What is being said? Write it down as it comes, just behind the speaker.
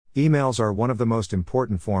Emails are one of the most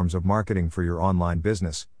important forms of marketing for your online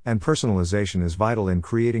business, and personalization is vital in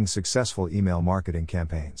creating successful email marketing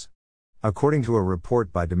campaigns. According to a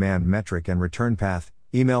report by Demand Metric and ReturnPath,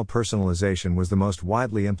 email personalization was the most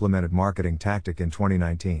widely implemented marketing tactic in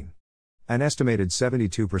 2019. An estimated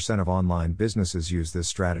 72% of online businesses use this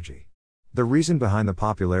strategy. The reason behind the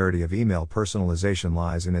popularity of email personalization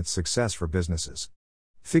lies in its success for businesses.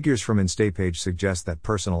 Figures from InstaPage suggest that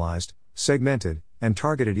personalized, segmented, and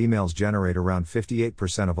targeted emails generate around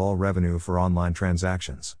 58% of all revenue for online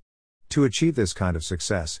transactions. To achieve this kind of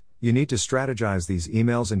success, you need to strategize these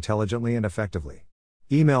emails intelligently and effectively.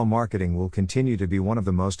 Email marketing will continue to be one of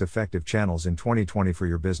the most effective channels in 2020 for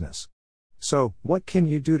your business. So, what can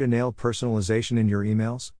you do to nail personalization in your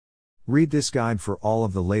emails? Read this guide for all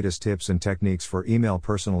of the latest tips and techniques for email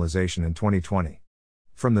personalization in 2020.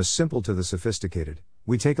 From the simple to the sophisticated,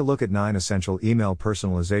 we take a look at 9 essential email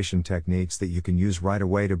personalization techniques that you can use right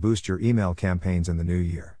away to boost your email campaigns in the new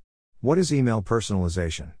year. What is email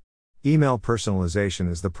personalization? Email personalization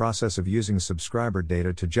is the process of using subscriber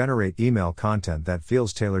data to generate email content that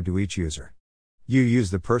feels tailored to each user. You use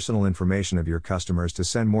the personal information of your customers to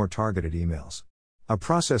send more targeted emails. A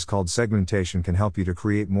process called segmentation can help you to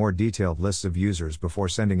create more detailed lists of users before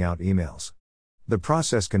sending out emails. The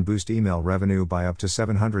process can boost email revenue by up to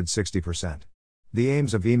 760%. The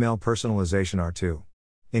aims of email personalization are to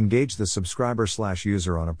engage the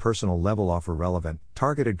subscriber/user on a personal level, offer relevant,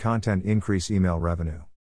 targeted content, increase email revenue.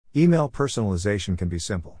 Email personalization can be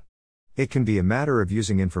simple. It can be a matter of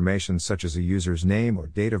using information such as a user's name or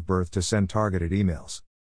date of birth to send targeted emails.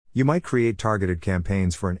 You might create targeted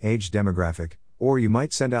campaigns for an age demographic, or you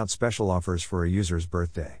might send out special offers for a user's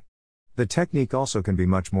birthday. The technique also can be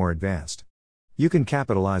much more advanced. You can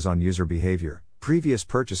capitalize on user behavior, previous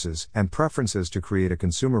purchases, and preferences to create a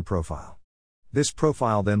consumer profile. This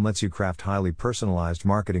profile then lets you craft highly personalized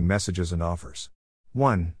marketing messages and offers.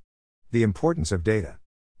 1. The importance of data.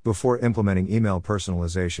 Before implementing email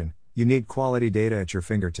personalization, you need quality data at your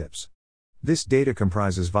fingertips. This data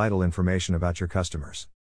comprises vital information about your customers.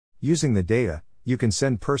 Using the data, you can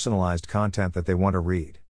send personalized content that they want to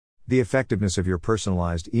read. The effectiveness of your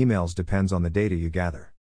personalized emails depends on the data you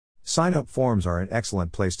gather. Sign-up forms are an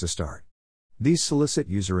excellent place to start. These solicit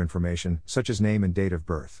user information, such as name and date of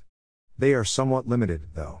birth. They are somewhat limited,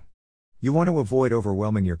 though. You want to avoid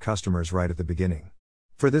overwhelming your customers right at the beginning.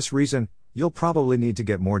 For this reason, you'll probably need to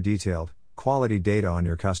get more detailed, quality data on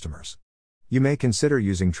your customers. You may consider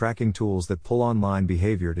using tracking tools that pull online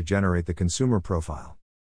behavior to generate the consumer profile.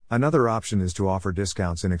 Another option is to offer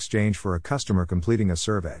discounts in exchange for a customer completing a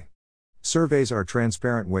survey. Surveys are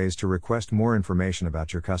transparent ways to request more information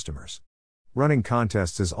about your customers. Running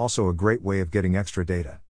contests is also a great way of getting extra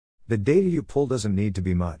data. The data you pull doesn't need to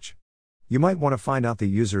be much. You might want to find out the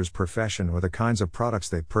user's profession or the kinds of products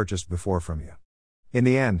they've purchased before from you. In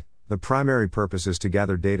the end, the primary purpose is to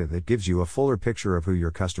gather data that gives you a fuller picture of who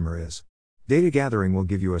your customer is. Data gathering will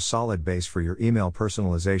give you a solid base for your email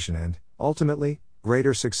personalization and, ultimately,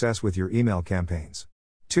 greater success with your email campaigns.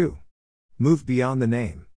 2. Move beyond the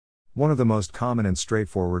name. One of the most common and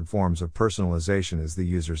straightforward forms of personalization is the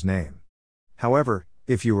user's name. However,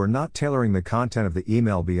 if you are not tailoring the content of the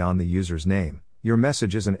email beyond the user's name, your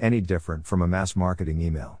message isn't any different from a mass marketing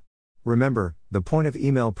email. Remember, the point of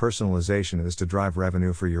email personalization is to drive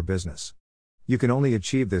revenue for your business. You can only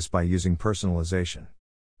achieve this by using personalization.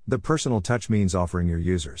 The personal touch means offering your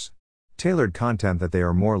users tailored content that they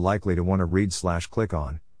are more likely to want to read/click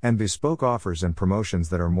on, and bespoke offers and promotions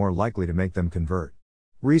that are more likely to make them convert.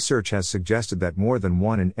 Research has suggested that more than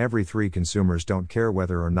 1 in every 3 consumers don't care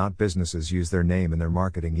whether or not businesses use their name in their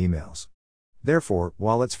marketing emails. Therefore,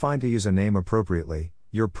 while it's fine to use a name appropriately,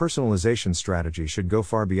 your personalization strategy should go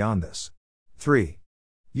far beyond this. 3.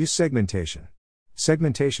 Use segmentation.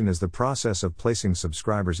 Segmentation is the process of placing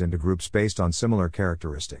subscribers into groups based on similar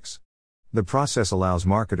characteristics. The process allows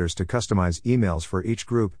marketers to customize emails for each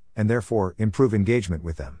group, and therefore improve engagement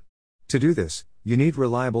with them. To do this, you need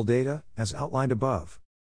reliable data, as outlined above.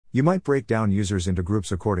 You might break down users into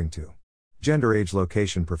groups according to gender, age,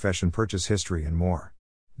 location, profession, purchase history, and more.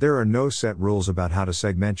 There are no set rules about how to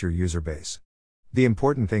segment your user base. The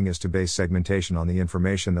important thing is to base segmentation on the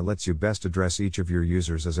information that lets you best address each of your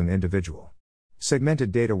users as an individual.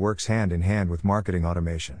 Segmented data works hand in hand with marketing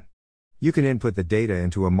automation. You can input the data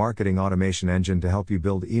into a marketing automation engine to help you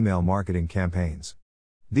build email marketing campaigns.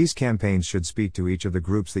 These campaigns should speak to each of the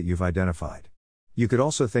groups that you've identified. You could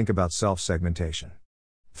also think about self-segmentation.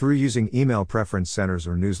 Through using email preference centers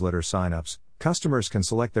or newsletter signups, customers can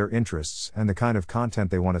select their interests and the kind of content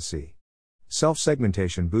they want to see.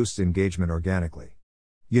 Self-segmentation boosts engagement organically.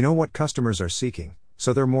 You know what customers are seeking,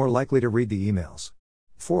 so they're more likely to read the emails.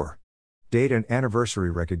 4. Date and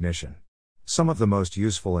anniversary recognition. Some of the most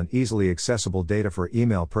useful and easily accessible data for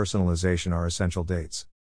email personalization are essential dates.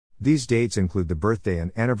 These dates include the birthday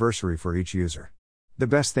and anniversary for each user. The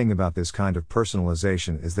best thing about this kind of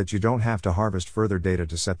personalization is that you don't have to harvest further data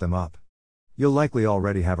to set them up. You'll likely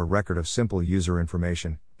already have a record of simple user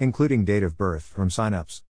information, including date of birth, from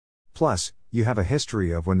signups. Plus, you have a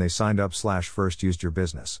history of when they signed up/first used your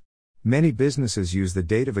business. Many businesses use the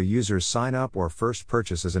date of a user's sign up or first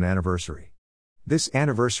purchase as an anniversary. This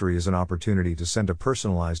anniversary is an opportunity to send a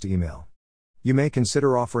personalized email. You may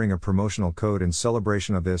consider offering a promotional code in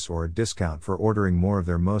celebration of this or a discount for ordering more of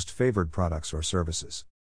their most favored products or services.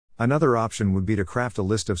 Another option would be to craft a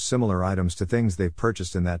list of similar items to things they've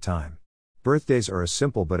purchased in that time. Birthdays are a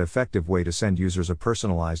simple but effective way to send users a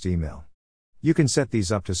personalized email. You can set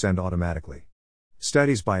these up to send automatically.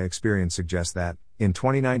 Studies by experience suggest that, in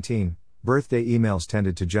 2019, birthday emails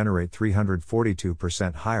tended to generate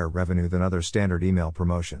 342% higher revenue than other standard email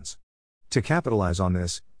promotions. To capitalize on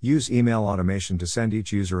this, use email automation to send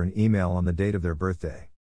each user an email on the date of their birthday.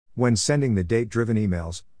 When sending the date-driven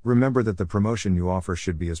emails, remember that the promotion you offer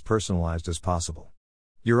should be as personalized as possible.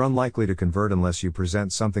 You're unlikely to convert unless you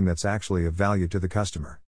present something that's actually of value to the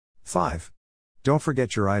customer. 5. Don't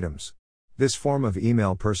forget your items. This form of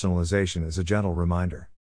email personalization is a gentle reminder.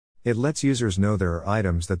 It lets users know there are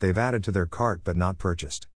items that they've added to their cart but not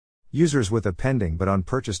purchased. Users with a pending but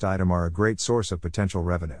unpurchased item are a great source of potential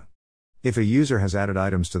revenue. If a user has added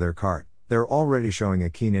items to their cart, they're already showing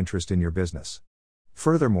a keen interest in your business.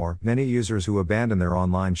 Furthermore, many users who abandon their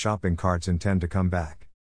online shopping carts intend to come back.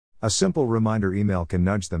 A simple reminder email can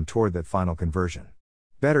nudge them toward that final conversion.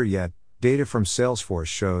 Better yet, data from Salesforce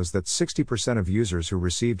shows that 60% of users who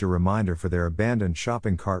received a reminder for their abandoned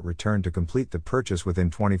shopping cart returned to complete the purchase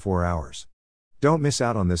within 24 hours. Don't miss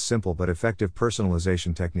out on this simple but effective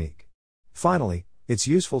personalization technique. Finally, it's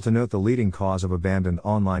useful to note the leading cause of abandoned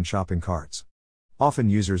online shopping carts.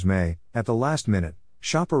 Often users may, at the last minute,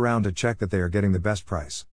 shop around to check that they are getting the best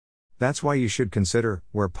price. That's why you should consider,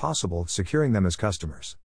 where possible, securing them as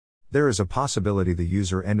customers. There is a possibility the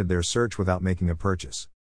user ended their search without making a purchase.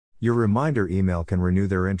 Your reminder email can renew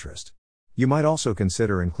their interest. You might also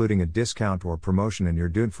consider including a discount or promotion in your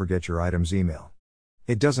Don't Forget Your Items email.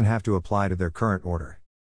 It doesn't have to apply to their current order.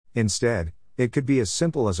 Instead, it could be as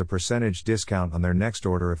simple as a percentage discount on their next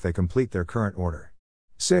order if they complete their current order.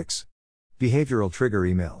 6. Behavioral trigger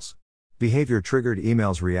emails. Behavior-triggered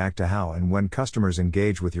emails react to how and when customers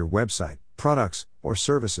engage with your website, products, or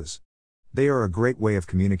services. They are a great way of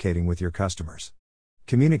communicating with your customers.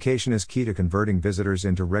 Communication is key to converting visitors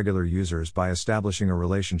into regular users by establishing a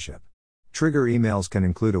relationship. Trigger emails can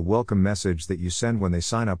include a welcome message that you send when they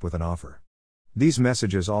sign up with an offer. These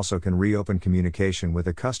messages also can reopen communication with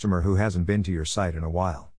a customer who hasn't been to your site in a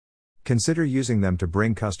while. Consider using them to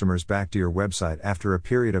bring customers back to your website after a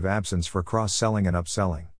period of absence for cross-selling and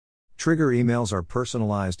upselling. Trigger emails are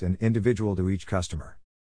personalized and individual to each customer.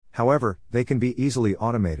 However, they can be easily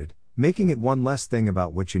automated, making it one less thing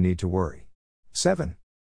about which you need to worry. 7.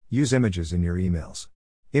 Use images in your emails.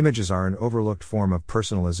 Images are an overlooked form of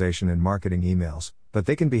personalization in marketing emails, but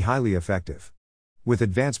they can be highly effective. With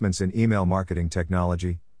advancements in email marketing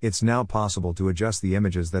technology, it's now possible to adjust the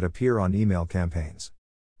images that appear on email campaigns.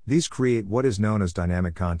 These create what is known as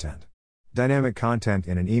dynamic content. Dynamic content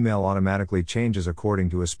in an email automatically changes according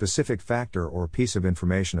to a specific factor or piece of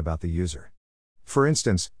information about the user. For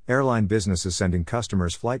instance, airline businesses sending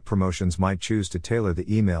customers flight promotions might choose to tailor the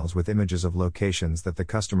emails with images of locations that the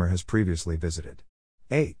customer has previously visited.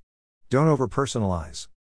 8. Don't over-personalize.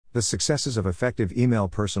 The successes of effective email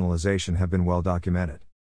personalization have been well documented.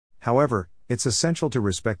 However, it's essential to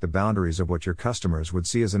respect the boundaries of what your customers would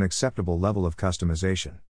see as an acceptable level of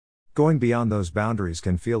customization. Going beyond those boundaries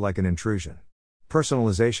can feel like an intrusion.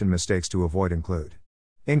 Personalization mistakes to avoid include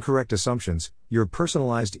incorrect assumptions. Your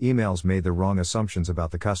personalized emails made the wrong assumptions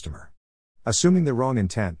about the customer. Assuming the wrong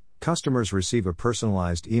intent, customers receive a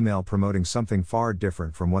personalized email promoting something far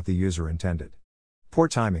different from what the user intended. Poor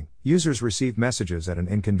timing. Users receive messages at an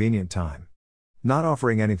inconvenient time. Not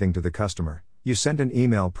offering anything to the customer, you send an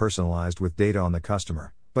email personalized with data on the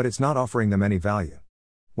customer, but it's not offering them any value.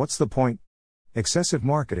 What's the point? Excessive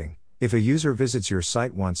marketing. If a user visits your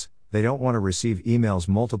site once, they don't want to receive emails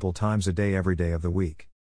multiple times a day every day of the week.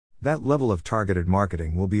 That level of targeted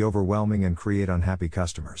marketing will be overwhelming and create unhappy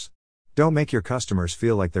customers. Don't make your customers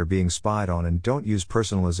feel like they're being spied on, and don't use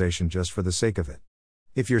personalization just for the sake of it.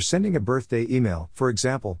 If you're sending a birthday email, for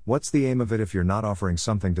example, what's the aim of it if you're not offering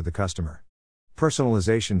something to the customer?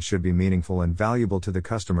 Personalization should be meaningful and valuable to the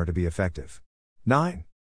customer to be effective. 9.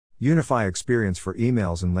 Unify experience for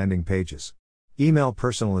emails and landing pages. Email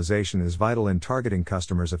personalization is vital in targeting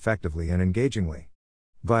customers effectively and engagingly.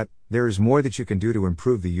 But, there is more that you can do to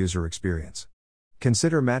improve the user experience.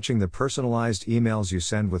 Consider matching the personalized emails you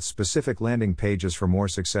send with specific landing pages for more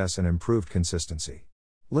success and improved consistency.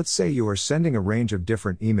 Let's say you are sending a range of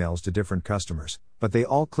different emails to different customers, but they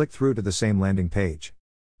all click through to the same landing page.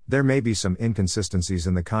 There may be some inconsistencies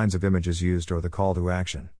in the kinds of images used or the call to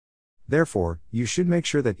action. Therefore, you should make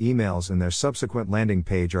sure that emails and their subsequent landing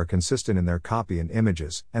page are consistent in their copy and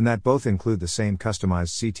images, and that both include the same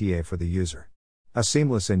customized CTA for the user. A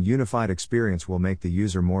seamless and unified experience will make the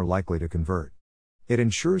user more likely to convert. It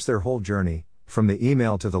ensures their whole journey, from the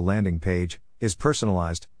email to the landing page, is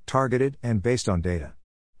personalized, targeted, and based on data.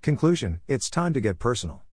 Conclusion: it's time to get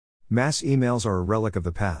personal. Mass emails are a relic of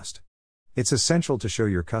the past. It's essential to show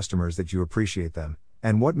your customers that you appreciate them,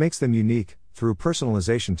 and what makes them unique, through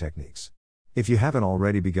personalization techniques. If you haven't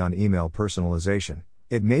already begun email personalization,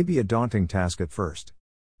 it may be a daunting task at first.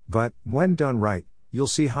 But, when done right, you'll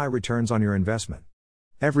see high returns on your investment.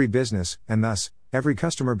 Every business, and thus, every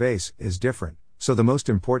customer base, is different. So the most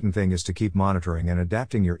important thing is to keep monitoring and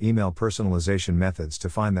adapting your email personalization methods to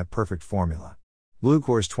find that perfect formula.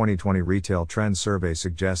 Bluecore's 2020 Retail Trends Survey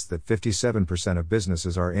suggests that 57% of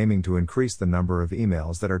businesses are aiming to increase the number of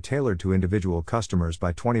emails that are tailored to individual customers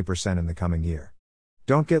by 20% in the coming year.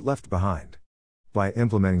 Don't get left behind. By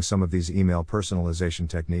implementing some of these email personalization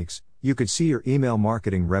techniques, you could see your email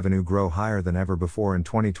marketing revenue grow higher than ever before in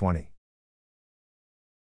 2020.